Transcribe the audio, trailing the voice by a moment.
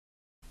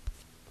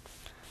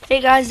Hey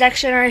guys,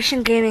 Next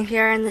Generation Gaming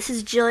here, and this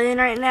is Jillian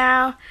right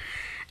now,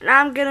 and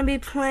I'm gonna be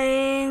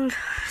playing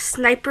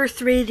Sniper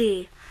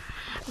 3D.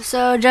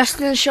 So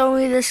Justin showed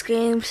me this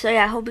game, so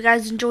yeah, I hope you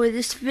guys enjoy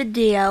this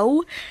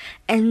video,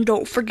 and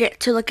don't forget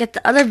to look at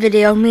the other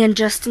video me and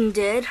Justin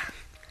did.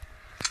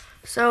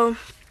 So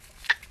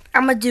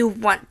I'm gonna do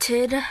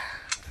Wanted.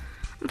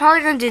 I'm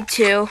probably gonna do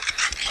 2.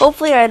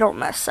 Hopefully I don't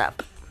mess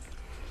up.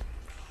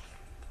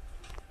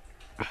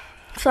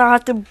 So I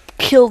have to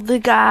kill the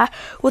guy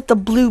with the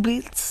blue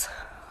beats.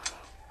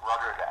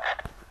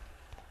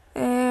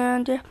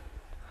 And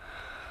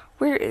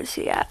where is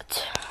he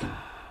at?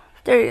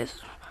 There he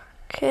is.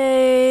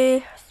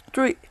 Okay,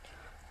 3,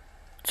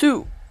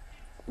 2,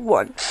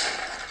 1.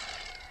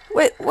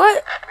 Wait,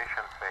 what?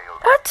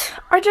 What?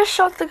 I just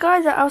shot the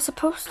guy that I was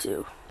supposed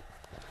to.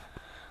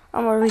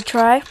 I'm gonna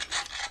retry.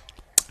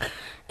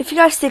 If you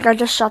guys think I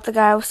just shot the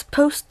guy I was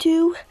supposed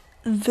to,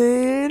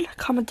 then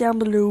comment down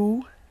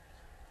below.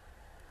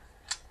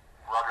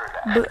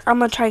 But I'm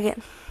gonna try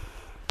again,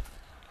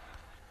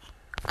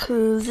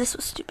 cause this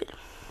was stupid.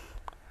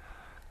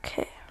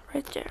 Okay,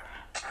 right there.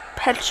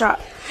 Headshot.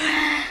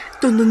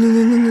 Dun, dun, dun,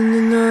 dun, dun,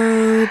 dun,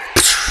 dun.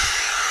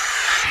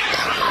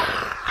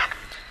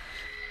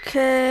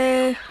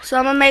 Okay, so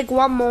I'm gonna make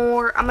one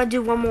more. I'm gonna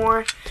do one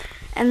more,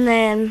 and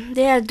then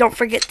yeah, don't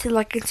forget to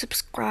like and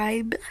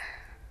subscribe,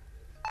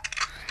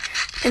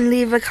 and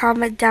leave a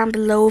comment down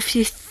below if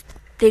you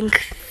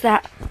think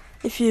that,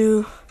 if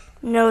you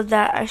know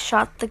that I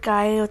shot the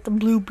guy with the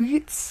blue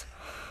beats.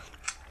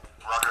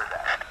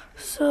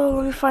 So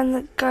let me find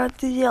the guy with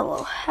the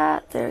yellow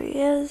hat. There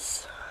he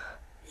is.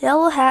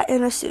 Yellow hat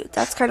and a suit.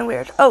 That's kind of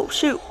weird. Oh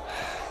shoot!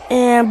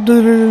 And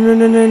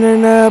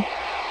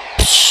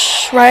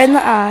right in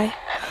the eye.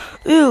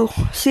 Ooh,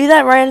 see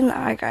that right in the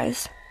eye,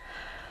 guys.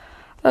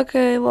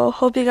 Okay, well,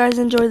 hope you guys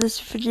enjoy this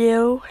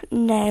video.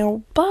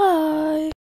 Now, bye.